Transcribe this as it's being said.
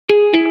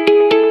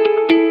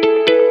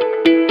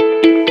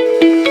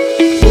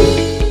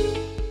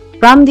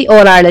From the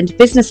All Ireland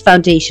Business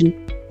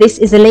Foundation, this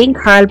is Elaine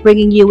Carl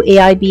bringing you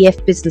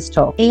AIBF Business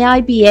Talk.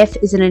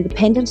 AIBF is an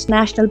independent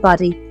national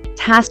body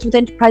tasked with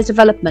enterprise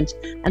development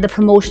and the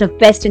promotion of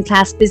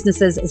best-in-class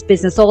businesses as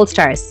business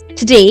all-stars.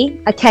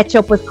 Today, I catch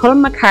up with Colm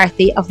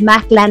McCarthy of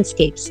Mac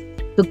Landscapes,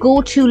 the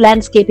go-to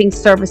landscaping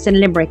service in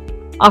Limerick,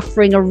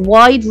 offering a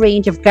wide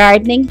range of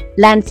gardening,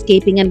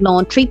 landscaping and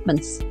lawn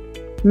treatments.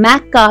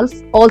 Mac Golf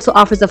also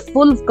offers a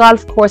full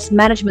golf course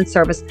management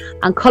service,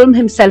 and Colm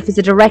himself is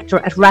a director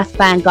at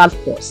Rathban Golf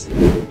Course.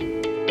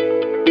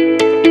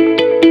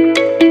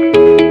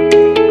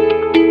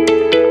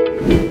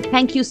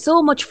 Thank you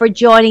so much for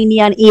joining me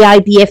on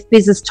AIBF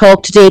Business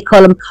Talk today,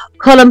 Colm.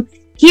 Colm,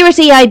 here at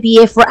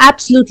AIBF, we're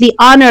absolutely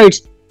honoured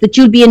that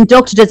you'll be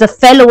inducted as a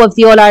Fellow of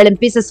the All Ireland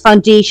Business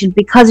Foundation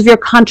because of your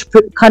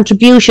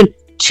contribution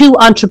to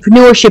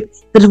entrepreneurship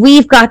that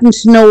we've gotten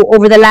to know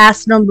over the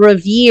last number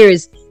of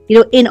years,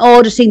 in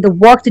auditing the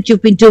work that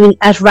you've been doing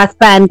at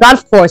Rathban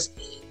Golf Course.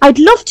 I'd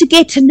love to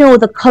get to know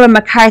the Colm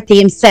McCarthy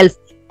himself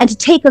and to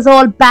take us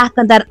all back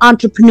on that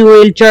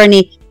entrepreneurial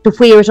journey to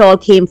where it all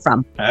came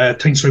from.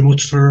 Thanks very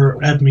much for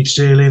having me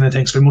today, Elaine, and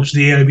thanks very much to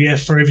the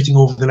AIBF for everything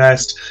over the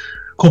last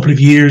couple of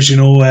years.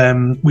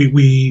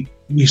 We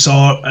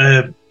saw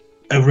a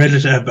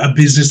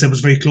business that was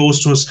very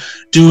close to us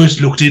do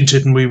it, looked into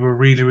it, and we were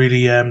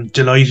really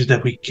delighted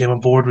that we came on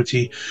board with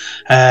you.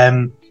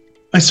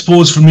 I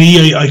suppose for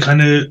me,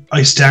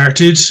 I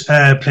started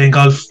playing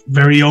golf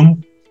very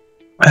young,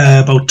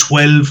 about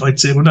 12, I'd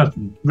say. Well, not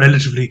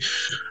relatively.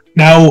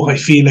 Now I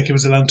feel like it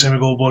was a long time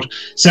ago, but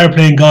started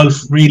playing golf,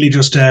 really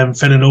just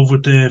fell in love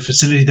with the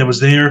facility that was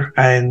there,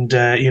 and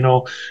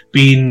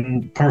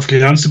being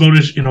perfectly honest about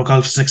it,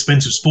 golf is an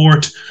expensive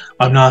sport.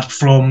 I'm not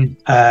from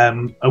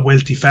a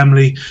wealthy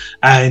family,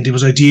 and it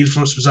was ideal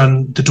for us. It was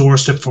on the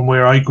doorstep from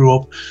where I grew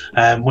up.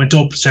 Went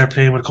up, started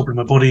playing with a couple of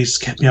my buddies,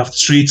 kept me off the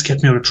streets,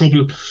 kept me out of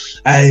trouble,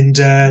 and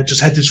just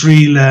had this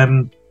real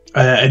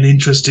an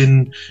interest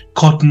in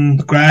cutting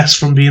grass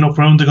from being up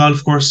around the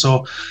golf course.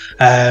 So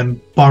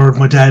borrowed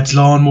my dad's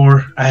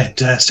lawnmower and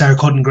started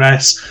cutting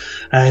grass.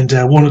 And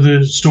one of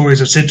the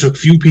stories I've said to a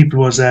few people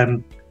was,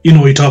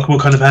 you talk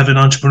about kind of having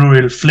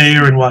entrepreneurial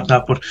flair and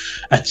whatnot, but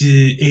at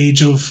the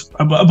age of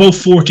about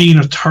 14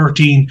 or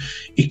 13,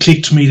 it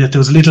clicked to me that there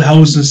was a little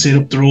housing estate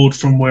up the road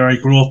from where I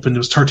grew up, and there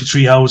was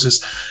 33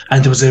 houses,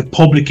 and there was a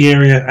public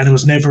area, and it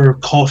was never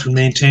cut and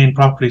maintained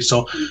properly.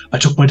 So I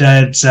took my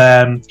dad's, he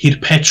had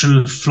a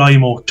petrol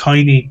Flymo,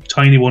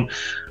 tiny one.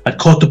 I'd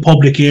cut the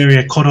public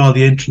area, cut all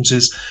the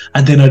entrances,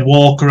 and then I'd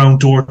walk around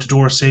door to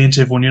door saying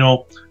to everyone,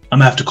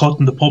 I'm after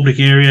cutting the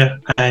public area,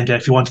 and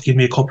if you want to give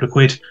me a couple of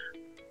quid,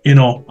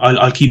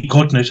 I'll keep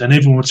cutting it. And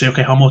everyone would say,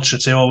 okay, how much?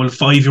 I'd say, oh, well,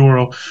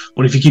 €5.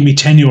 But if you give me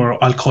 €10,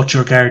 I'll cut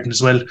your garden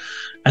as well.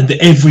 And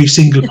every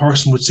single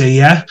person would say,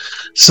 yeah.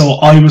 So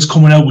I was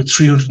coming out with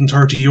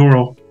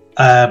 €330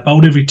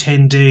 about every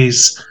 10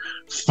 days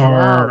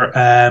for,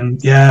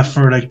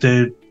 for like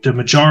the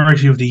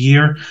majority of the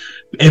year.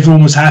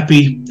 Everyone was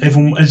happy.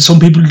 And some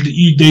people,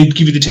 they'd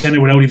give you the tenner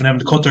without even having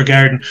to cut their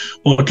garden.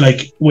 But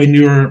like when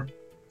you're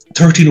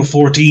 13 or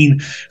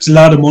 14, it's a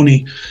lot of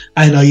money.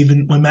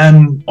 And my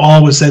mum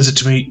always says it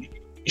to me,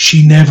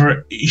 she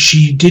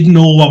didn't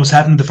know what was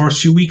happening the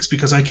first few weeks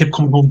because I kept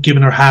coming home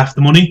giving her half the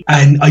money,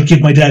 and I'd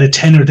give my dad a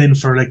tenner then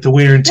for like the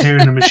wear and tear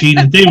in the machine,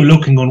 and they were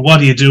looking going,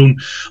 what are you doing?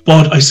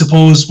 But I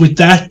suppose with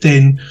that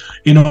then,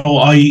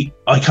 I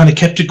kind of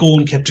kept it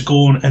going,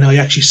 and I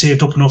actually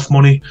saved up enough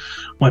money.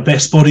 My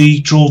best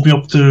buddy drove me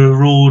up the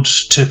road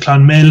to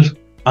Clonmel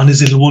on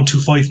his little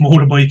 125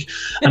 motorbike,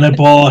 and I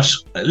bought,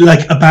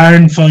 like, a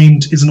barn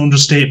find is an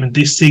understatement.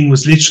 This thing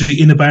was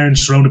literally in a barn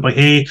surrounded by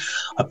hay.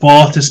 I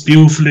bought this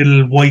beautiful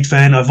little white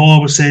van. I've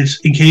always said,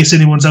 in case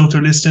anyone's out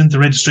there listening, the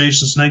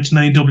registration is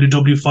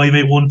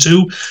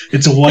 99WW5812.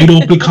 It's a white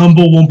Opel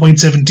combo,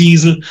 1.7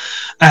 diesel,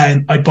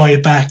 and I buy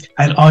it back,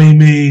 and I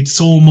made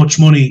so much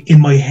money. In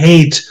my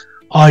head,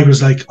 I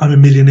was like, I'm a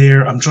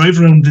millionaire. I'm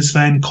driving around this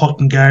van,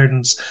 cutting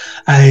gardens,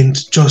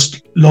 and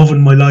just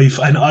loving my life,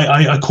 and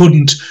I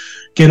couldn't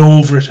get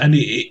over it. And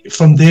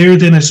from there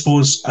then, I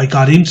suppose I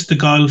got into the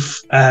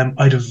golf. I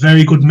had a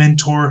very good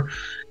mentor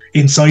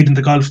inside in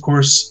the golf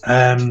course.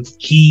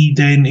 He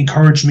then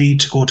encouraged me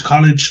to go to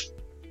college.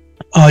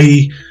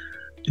 I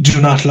do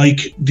not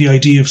like the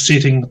idea of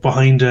sitting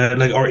behind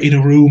or in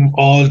a room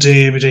all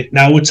day every day.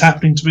 Now it's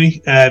happening to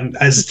me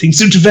as things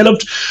have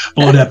developed,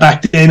 but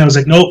back then I was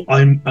like, no,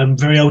 I'm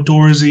very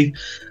outdoorsy.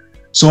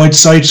 So I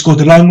decided to go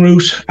the long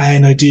route,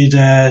 and I did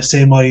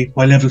my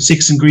level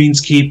 6 in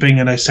greenskeeping,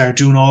 and I started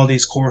doing all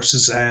these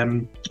courses. I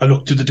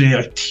looked the other day,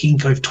 I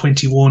think I've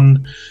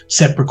 21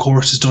 separate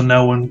courses done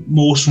now, and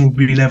most of them would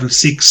be level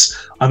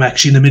 6. I'm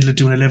actually in the middle of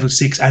doing a level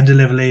 6 and a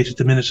level 8 at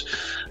the minute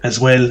as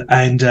well,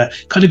 and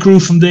kind of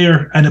grew from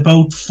there. And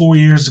about 4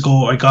 years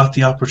ago, I got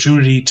the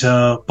opportunity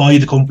to buy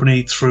the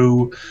company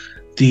through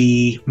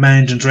the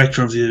managing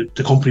director of the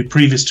company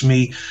previous to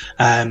me.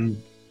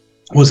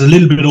 Was a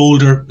little bit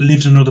older,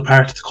 lived in another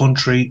part of the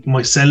country.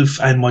 Myself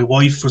and my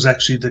wife was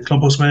actually the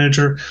clubhouse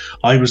manager.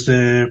 I was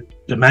the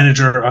the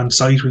manager on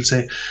site, we'll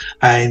say,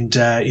 and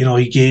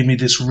he gave me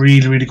this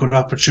really, really good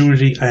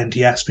opportunity, and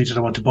he asked me did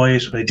I want to buy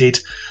it, and I did.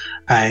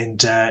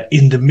 And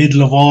in the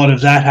middle of all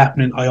of that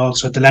happening, I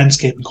also had the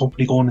landscaping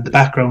company going in the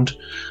background,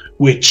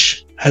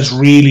 which has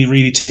really,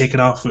 really taken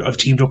off. I've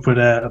teamed up with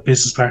a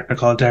business partner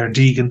called Darren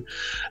Deegan,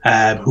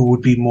 who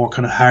would be more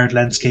kind of hard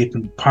landscape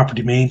and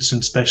property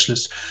maintenance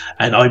specialist,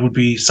 and I would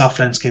be soft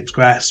landscapes,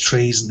 grass,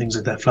 trees and things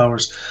like that,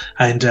 flowers.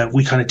 And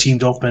we kind of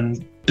teamed up,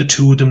 and the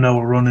two of them now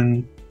are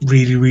running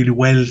really, really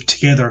well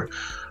together.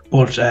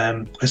 But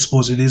I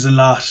suppose it is a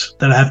lot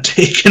that I have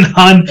taken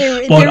on.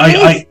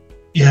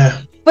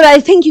 Yeah. But I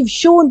think you've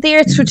shown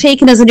there through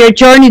taking us on your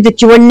journey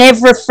that you were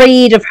never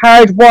afraid of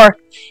hard work,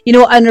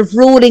 and of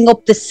rolling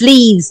up the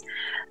sleeves.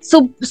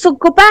 So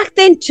go back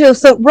then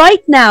so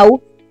right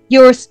now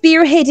you're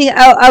spearheading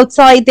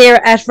outside there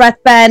at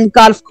Rathban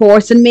Golf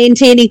Course and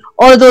maintaining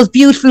all of those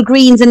beautiful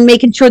greens and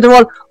making sure they're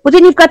all, but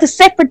then you've got the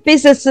separate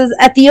businesses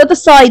at the other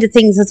side of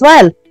things as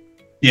well.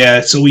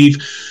 Yeah, so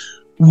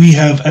we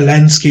have a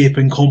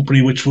landscaping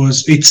company,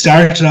 it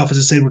started off, as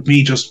I said, with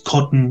me just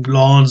cutting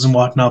lawns and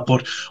whatnot,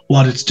 but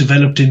what it's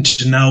developed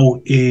into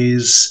now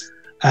is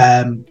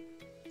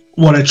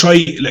what I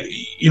try,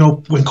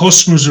 when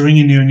customers are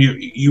ringing you, and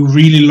you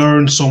really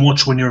learn so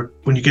much when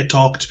you get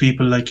talking to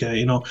people,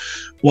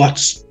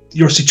 what's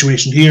your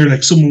situation here?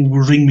 Like, someone will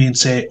ring me and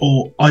say,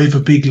 oh, I have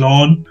a big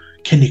lawn,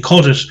 can you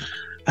cut it?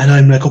 And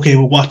I'm like, okay,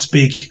 well, what's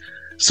big?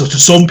 So to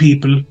some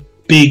people,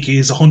 big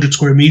is 100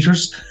 square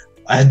meters.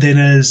 And then,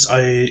 as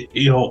I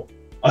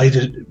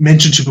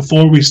mentioned to you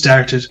before we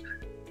started,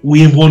 we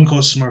have one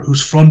customer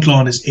whose front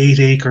lawn is 8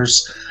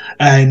 acres,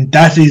 and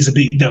that is a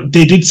big.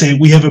 They did say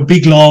we have a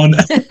big lawn,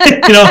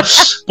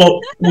 but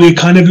we're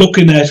kind of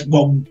looking at,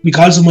 well,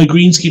 because of my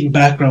greenskeeping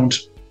background,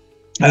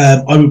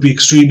 I would be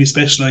extremely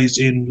specialised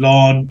in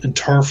lawn and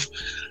turf.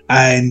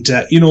 And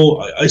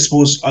I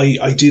suppose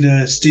I did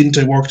a stint.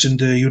 I worked in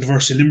the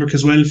University of Limerick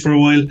as well for a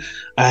while,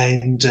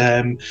 and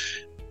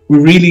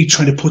we're really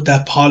trying to put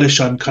that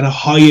polish on kind of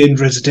high-end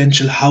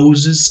residential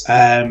houses.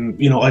 I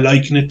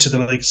liken it to the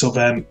likes of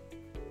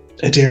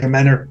Adair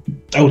Manor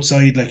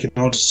outside,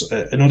 just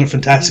another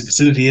fantastic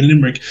facility in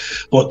Limerick.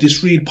 But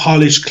this real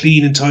polished,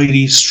 clean and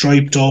tidy,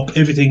 striped up,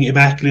 everything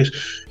immaculate.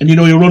 And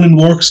you're running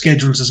work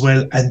schedules as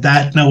well, and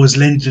that now has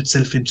lended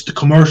itself into the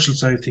commercial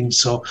side of things.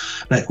 So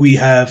we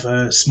have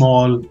a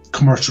small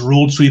commercial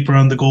road sweeper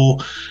on the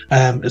go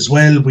as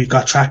well. We've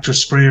got tractor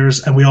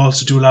sprayers, and we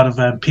also do a lot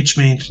of pitch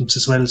maintenance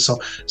as well. So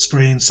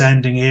spraying,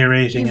 sanding,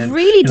 aerating. You've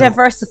really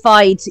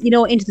diversified,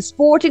 into the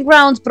sporting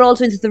grounds, but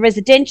also into the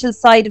residential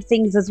side of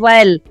things as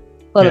well.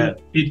 Yeah,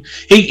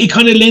 it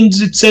kind of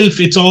lends itself.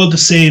 It's all the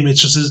same. It's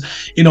just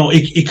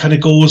it kind of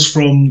goes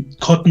from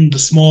cutting the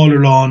smaller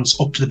lawns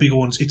up to the bigger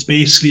ones. It's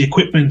basically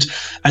equipment,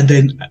 and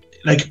then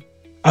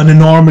on a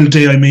normal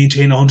day, I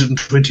maintain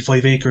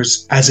 125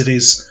 acres as it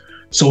is.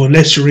 So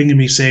unless you're ringing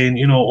me saying,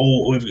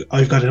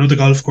 I've got another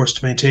golf course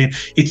to maintain,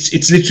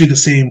 it's literally the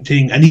same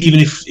thing. And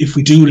even if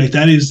we do,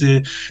 that is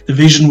the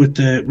vision with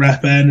the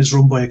Rathban is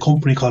run by a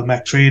company called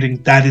Mac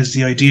Trading. That is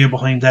the idea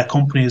behind that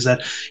company, is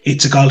that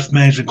it's a golf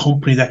management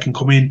company that can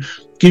come in,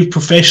 give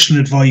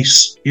professional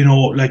advice,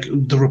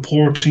 the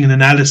reporting and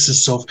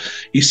analysis of,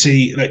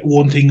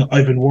 one thing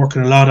I've been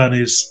working a lot on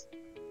is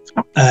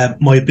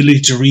my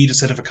ability to read a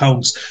set of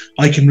accounts.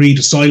 I can read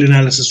a soil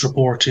analysis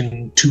report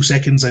in 2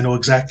 seconds. I know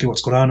exactly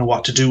what's going on and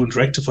what to do and to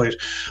rectify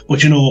it.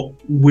 But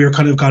we're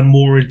kind of gone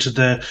more into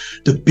the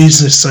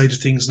business side of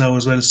things now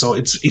as well. So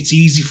it's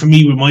easy for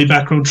me with my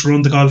background to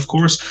run the golf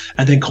course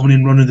and then coming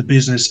in running the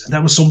business. And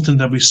that was something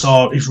that we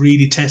saw, it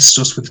really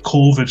tested us with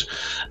COVID,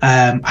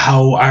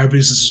 how our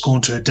business is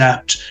going to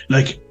adapt.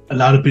 A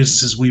lot of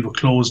businesses, we were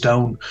closed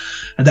down,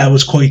 and that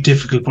was quite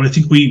difficult. But I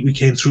think we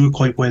came through it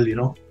quite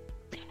well,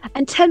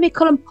 And tell me,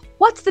 Colm,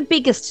 what's the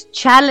biggest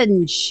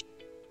challenge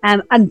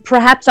and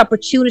perhaps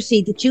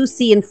opportunity that you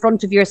see in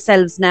front of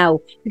yourselves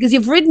now? Because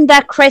you've ridden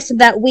that crest and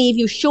that wave,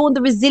 you've shown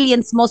the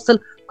resilience muscle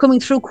coming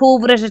through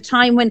COVID at a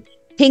time when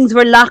things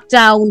were locked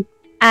down.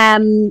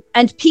 And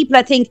people,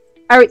 I think,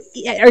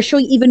 are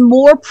showing even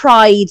more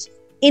pride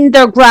in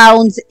their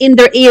grounds, in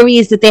their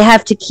areas that they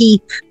have to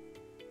keep.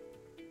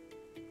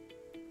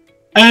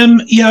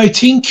 I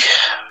think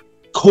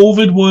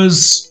COVID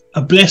was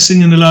a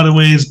blessing in a lot of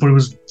ways, but it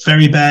was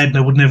very bad, and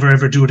I would never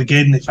ever do it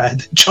again if I had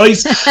the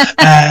choice.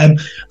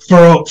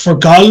 For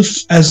golf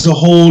as a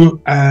whole,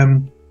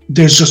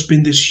 there's just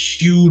been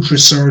this huge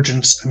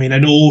resurgence. I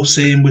know,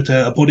 same with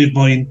a buddy of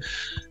mine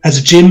has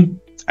a gym,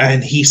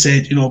 and he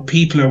said,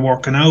 people are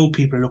working out,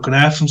 people are looking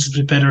after themselves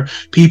a bit better,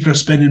 people are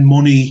spending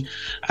money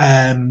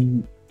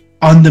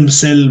on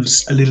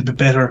themselves a little bit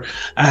better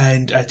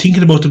and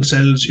thinking about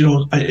themselves, you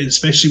know,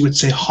 especially with,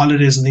 say,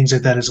 holidays and things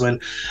like that as well.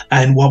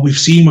 And what we've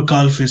seen with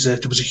golf is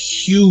that there was a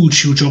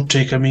huge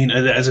uptake. I mean,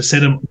 as I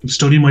said, I'm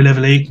studying my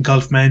level 8 in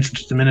golf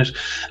management at the minute,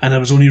 and I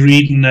was only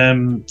reading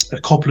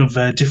a couple of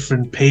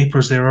different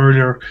papers there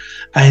earlier,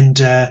 and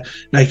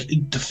like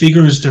the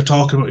figures they're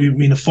talking about, I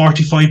mean, a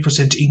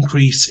 45%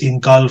 increase in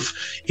golf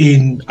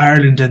in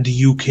Ireland and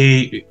the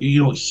UK,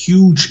 you know,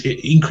 huge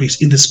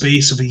increase in the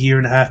space of a year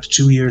and a half to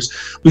 2 years.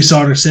 We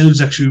saw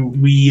ourselves actually,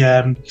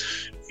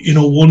 you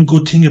know, one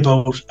good thing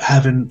about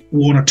having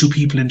one or two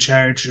people in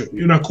charge,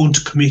 you're not going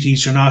to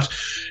committees, you're not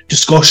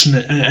discussing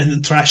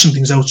and thrashing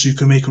things out, so you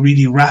can make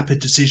really rapid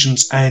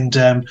decisions. And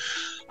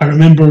I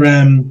remember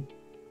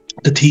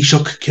the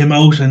Taoiseach came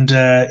out and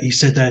he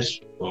said that,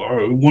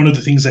 or one of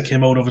the things that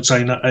came out of it,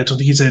 sorry, I don't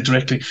think he said it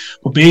directly,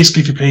 but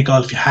basically if you play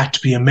golf, you had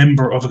to be a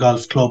member of a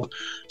golf club.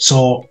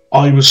 So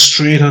I was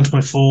straight onto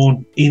my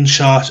phone, in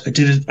shot, I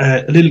did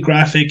a little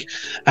graphic,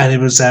 and it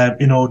was,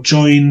 you know,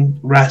 join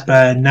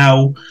RATBA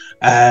now.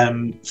 I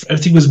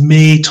think it was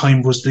May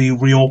time was the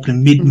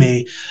reopening,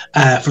 mid-May.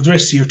 For the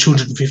rest of the year,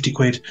 250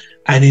 quid.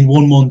 And in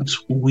 1 month,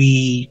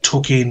 we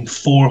took in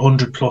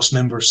 400 plus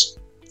members.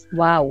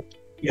 Wow.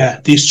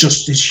 Yeah, this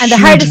just is. And the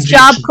hardest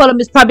job,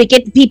 Colm, is probably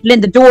getting people in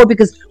the door,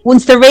 because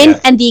once they're in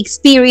and they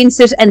experience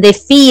it and they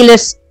feel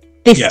it,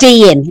 they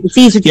stay in. It's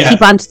easier to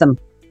keep onto them.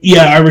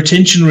 Yeah, our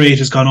retention rate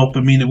has gone up. I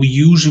mean, we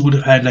usually would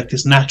have had like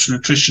this natural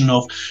attrition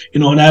of,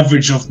 you know, an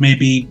average of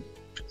maybe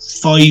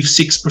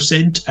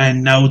 5-6%,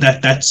 and now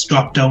that's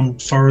dropped down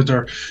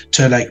further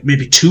to like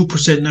maybe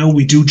 2% now.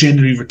 We do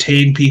generally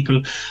retain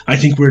people. I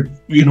think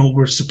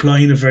we're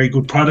supplying a very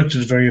good product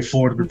at a very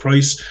affordable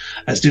price,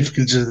 as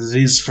difficult as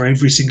it is for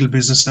every single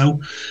business now.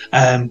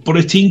 But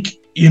I think,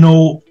 you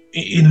know,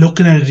 in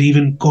looking at it,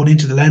 even going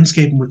into the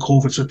landscaping with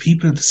COVID, so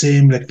people are the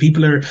same, like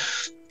people are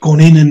going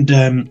in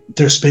and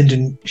they're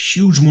spending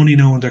huge money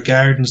now in their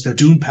gardens. They're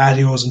doing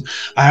patios, and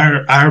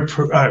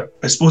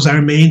I suppose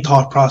our main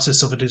thought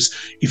process of it is,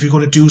 if you're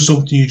going to do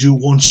something, you do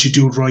once, you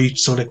do it right.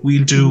 So like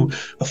we'll do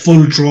a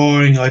full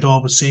drawing. I'd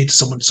always say to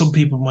someone, some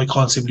people might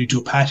constantly do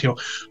a patio.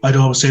 I'd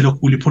always say,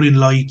 look, will you put in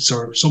lights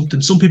or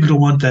something? Some people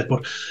don't want that,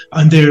 but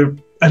I'm there,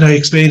 and I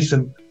explain to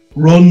them,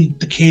 run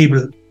the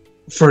cable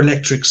for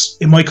electrics.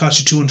 It might cost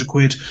you 200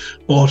 quid,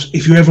 but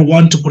if you ever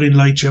want to put in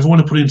lights, you ever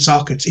want to put in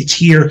sockets, it's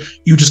here.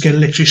 You just get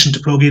an electrician to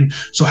plug in.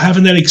 So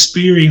having that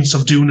experience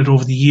of doing it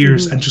over the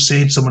years and just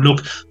saying to someone,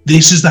 look,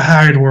 this is the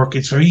hard work.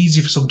 It's very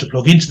easy for someone to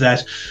plug into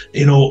that,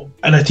 you know.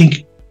 And I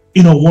think,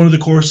 you know, one of the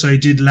courses I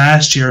did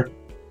last year,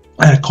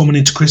 coming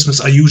into Christmas,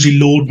 I usually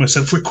load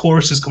myself with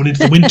courses going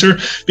into the winter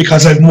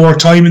because I have more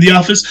time in the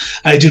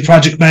office. I did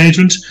project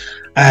management,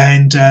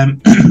 and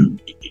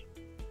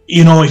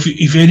you know,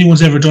 if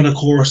anyone's ever done a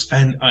course,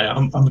 and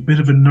I'm a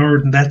bit of a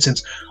nerd in that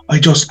sense, I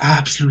just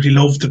absolutely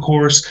love the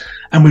course.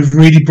 And we've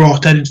really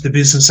brought that into the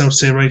business now to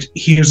say, right,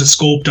 here's a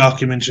scope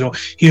document, you know,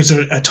 here's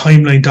a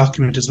timeline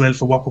document as well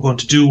for what we're going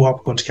to do, what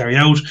we're going to carry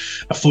out,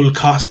 a full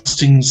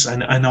costings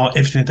and all,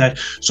 everything like that.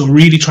 So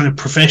really trying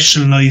to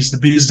professionalize the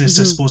business,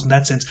 I suppose, in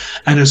that sense.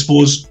 And I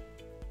suppose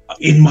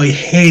in my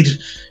head,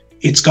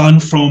 it's gone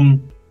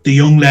from the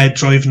young lad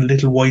driving a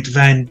little white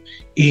van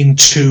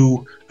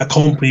into a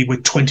company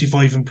with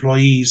 25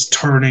 employees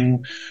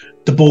turning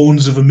the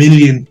bones of $1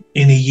 million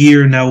in a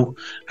year now,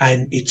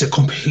 and it's a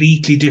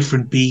completely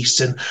different beast.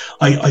 And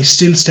I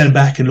still stand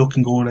back and look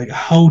and go, like,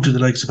 how do the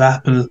likes of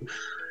Apple,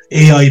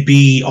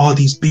 AIB, all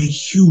these big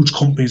huge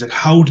companies, like,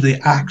 how do they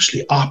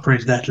actually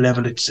operate at that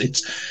level?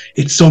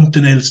 It's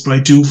something else. But I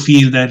do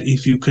feel that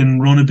if you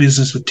can run a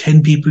business with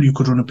 10 people, you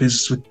could run a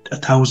business with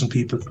 1,000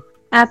 people.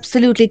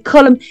 Absolutely.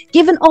 Colm,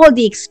 given all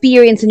the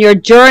experience in your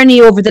journey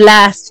over the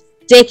last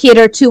decade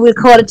or two, we'll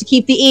call it, to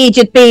keep the age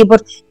at bay,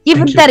 but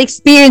given that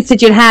experience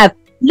that you have,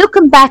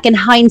 looking back in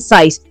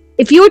hindsight,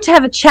 if you were to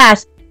have a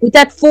chat with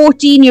that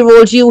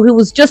 14-year-old you who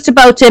was just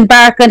about to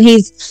embark on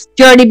his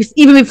journey,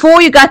 even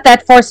before you got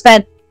that first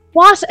van,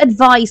 what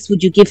advice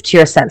would you give to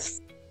yourself?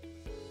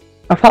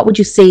 Or what would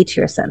you say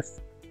to yourself?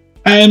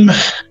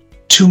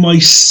 To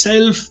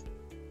myself,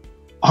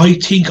 I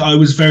think I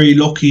was very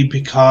lucky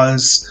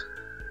because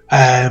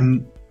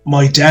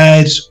my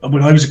dad,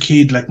 when I was a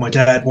kid, like, my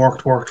dad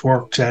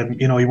worked, and,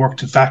 you know, he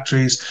worked in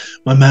factories.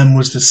 My mum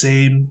was the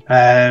same,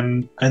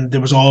 and there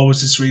was always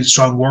this really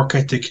strong work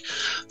ethic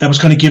that was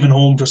kind of given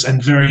home to us,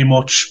 and very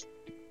much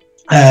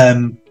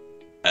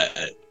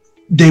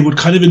they would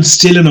kind of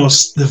instill in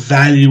us the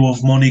value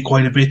of money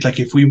quite a bit. Like,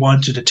 if we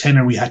wanted a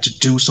tenner, we had to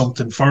do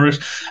something for it.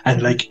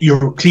 And like,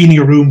 your cleaning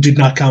your room did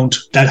not count.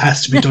 That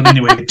has to be done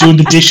anyway. Doing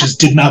the dishes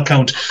did not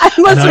count. I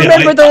must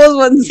remember those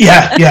ones.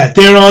 Yeah.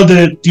 They're all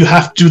you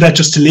have to do that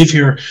just to live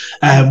here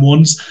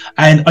ones.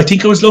 And I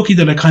think I was lucky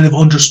that I kind of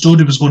understood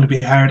it was going to be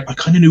hard. I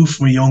kind of knew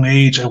from a young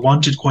age I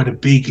wanted quite a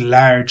big,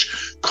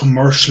 large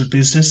commercial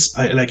business.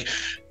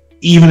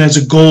 Even as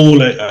a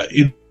goal,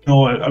 you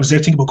know, I was there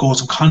thinking about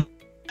goals and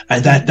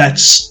and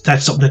that's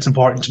something that's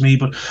important to me.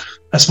 But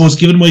I suppose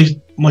giving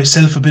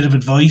myself a bit of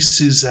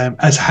advice is,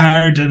 as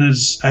hard and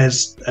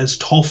as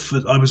tough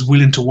as I was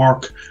willing to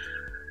work,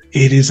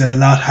 it is a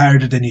lot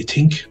harder than you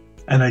think.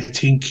 And I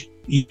think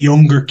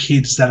younger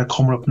kids that are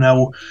coming up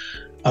now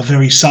are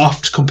very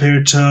soft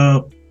compared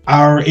to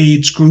our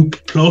age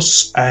group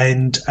plus.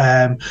 And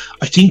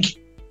I think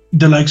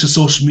the likes of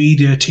social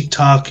media,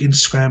 TikTok,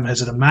 Instagram has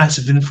had a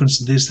massive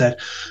influence in this, that,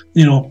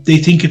 you know, they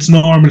think it's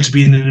normal to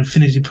be in an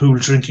infinity pool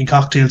drinking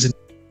cocktails in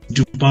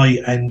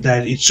Dubai, and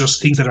that it's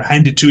just things that are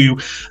handed to you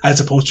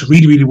as opposed to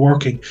really, really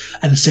working.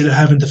 And instead of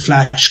having the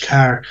flash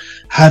car,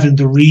 having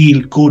the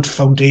real good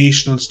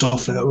foundational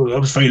stuff. I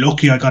was very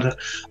lucky. I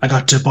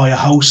got to buy a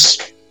house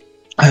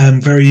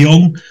very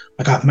young.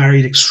 I got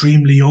married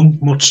extremely young,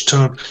 much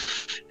to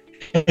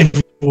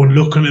everyone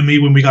looking at me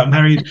when we got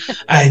married.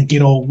 And, you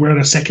know, we're in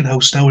a second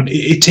house now, and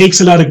it takes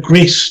a lot of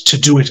grit to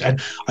do it.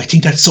 And I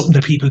think that's something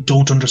that people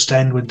don't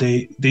understand when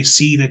they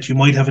see that you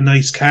might have a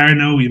nice car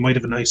now, you might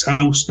have a nice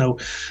house now,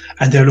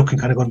 and they're looking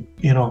kind of going,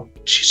 you know,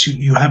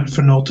 you have it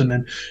for nothing.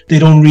 And they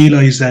don't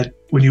realize that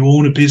when you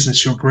own a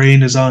business, your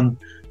brain is on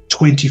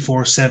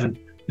 24/7.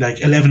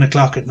 Like 11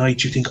 o'clock at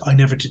night, you think, I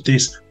never did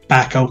this,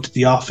 back out to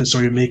the office,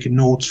 or you're making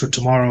notes for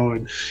tomorrow.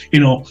 And, you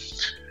know,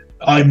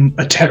 I'm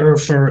a terror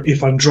for,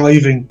 if I'm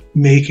driving,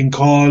 making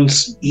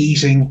calls,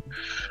 eating,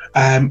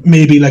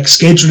 maybe like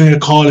scheduling a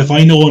call. If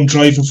I know I'm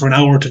driving for an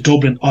hour to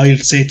Dublin, I'll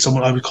say to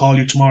someone, I will call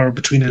you tomorrow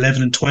between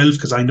 11 and 12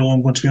 because I know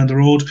I'm going to be on the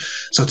road.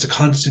 So it's a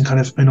constant kind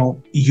of, you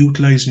know,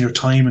 utilising your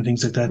time and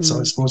things like that. So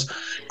I suppose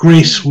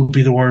great would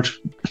be the word.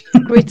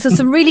 Great. So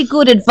some really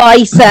good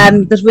advice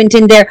that went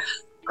in there.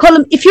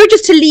 Colm, if you're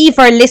just to leave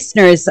our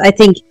listeners, I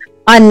think,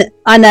 on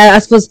I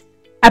suppose,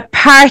 a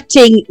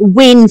parting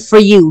win for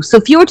you. So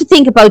if you were to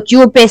think about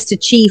your best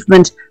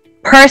achievement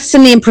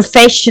personally and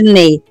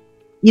professionally,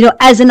 you know,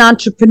 as an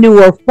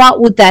entrepreneur,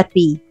 what would that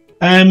be?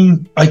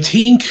 I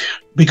think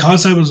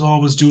because I was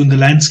always doing the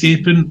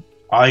landscaping,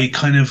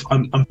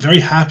 I'm very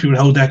happy with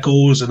how that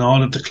goes and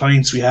all of the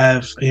clients we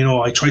have. You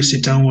know, I try to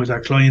sit down with our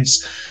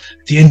clients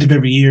at the end of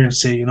every year and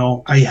say, you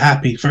know, are you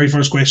happy? Very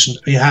first question,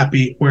 are you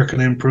happy? Where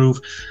can I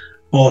improve?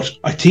 But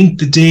I think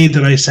the day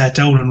that I sat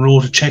down and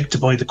wrote a check to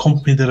buy the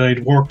company that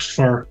I'd worked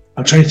for,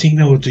 I'm trying to think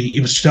now,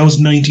 it was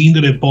 2019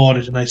 that I bought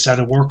it, and I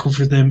started working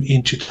for them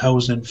in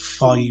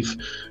 2005.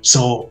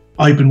 So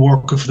I've been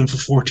working for them for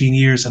 14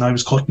 years, and I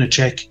was cutting a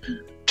check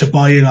to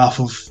buy it off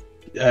of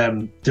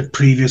the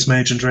previous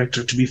managing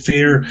director. To be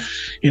fair,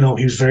 you know,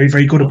 he was very,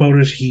 very good about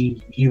it.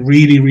 He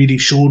really, really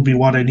showed me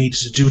what I needed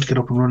to do to get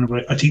up and running.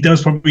 But I think that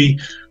was probably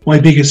my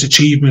biggest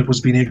achievement,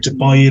 was being able to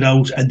buy it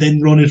out and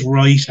then run it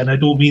right. And I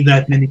don't mean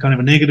that in any kind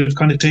of a negative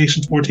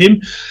connotation toward him.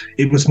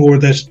 It was more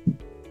that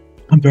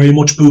I'm very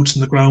much boots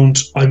on the ground.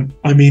 I'm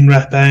in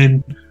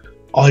Rathban,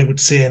 I would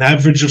say an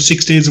average of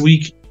 6 days a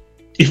week,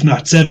 if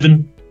not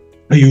 7.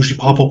 I usually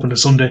pop up on a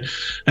Sunday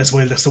as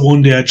well. That's the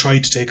one day I try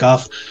to take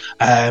off.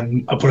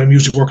 But I'm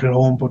usually working at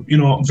home. But, you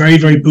know, very,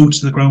 very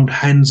boots on the ground,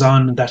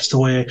 hands-on, and that's the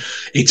way.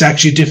 It's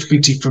actually a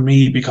difficulty for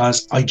me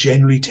because I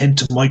generally tend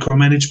to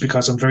micromanage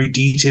because I'm very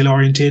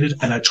detail-orientated,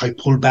 and I try to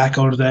pull back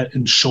out of that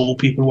and show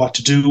people what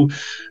to do,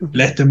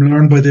 let them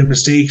learn by their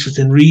mistakes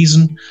within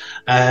reason.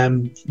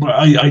 But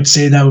I'd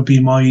say that would be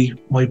my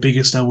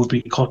biggest now, would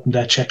be cutting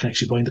that check and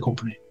actually buying the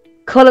company.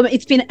 Colm,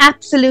 it's been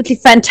absolutely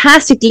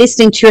fantastic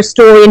listening to your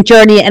story and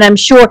journey, and I'm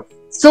sure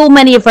so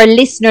many of our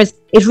listeners,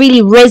 it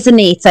really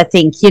resonates, I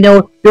think, you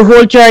know, your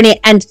whole journey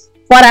and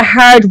what a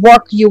hard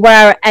worker you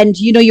are, and,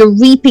 you know, you're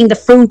reaping the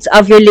fruits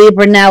of your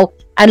labour now,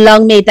 and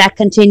long may that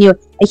continue.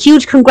 A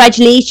huge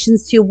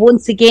congratulations to you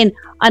once again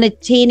on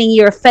attaining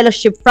your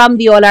fellowship from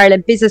the All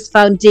Ireland Business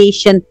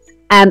Foundation,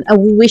 and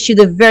we wish you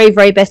the very,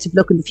 very best of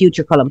luck in the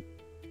future, Colm.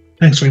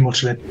 Thanks very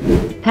much, Lynn.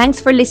 Thanks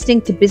for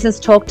listening to Business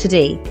Talk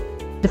today.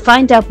 To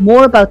find out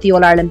more about the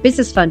All Ireland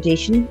Business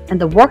Foundation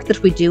and the work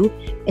that we do,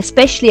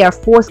 especially our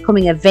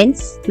forthcoming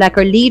events like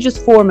our Leaders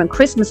Forum and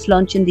Christmas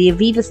Lunch in the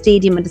Aviva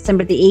Stadium on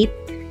December the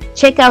 8th,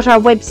 check out our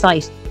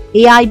website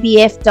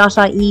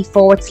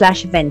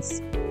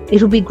aibf.ie/events.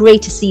 It will be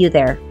great to see you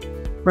there.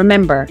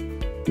 Remember,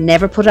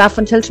 never put off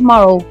until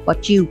tomorrow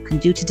what you can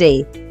do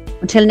today.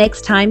 Until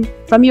next time,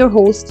 from your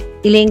host,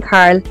 Elaine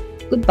Carl,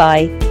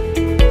 goodbye.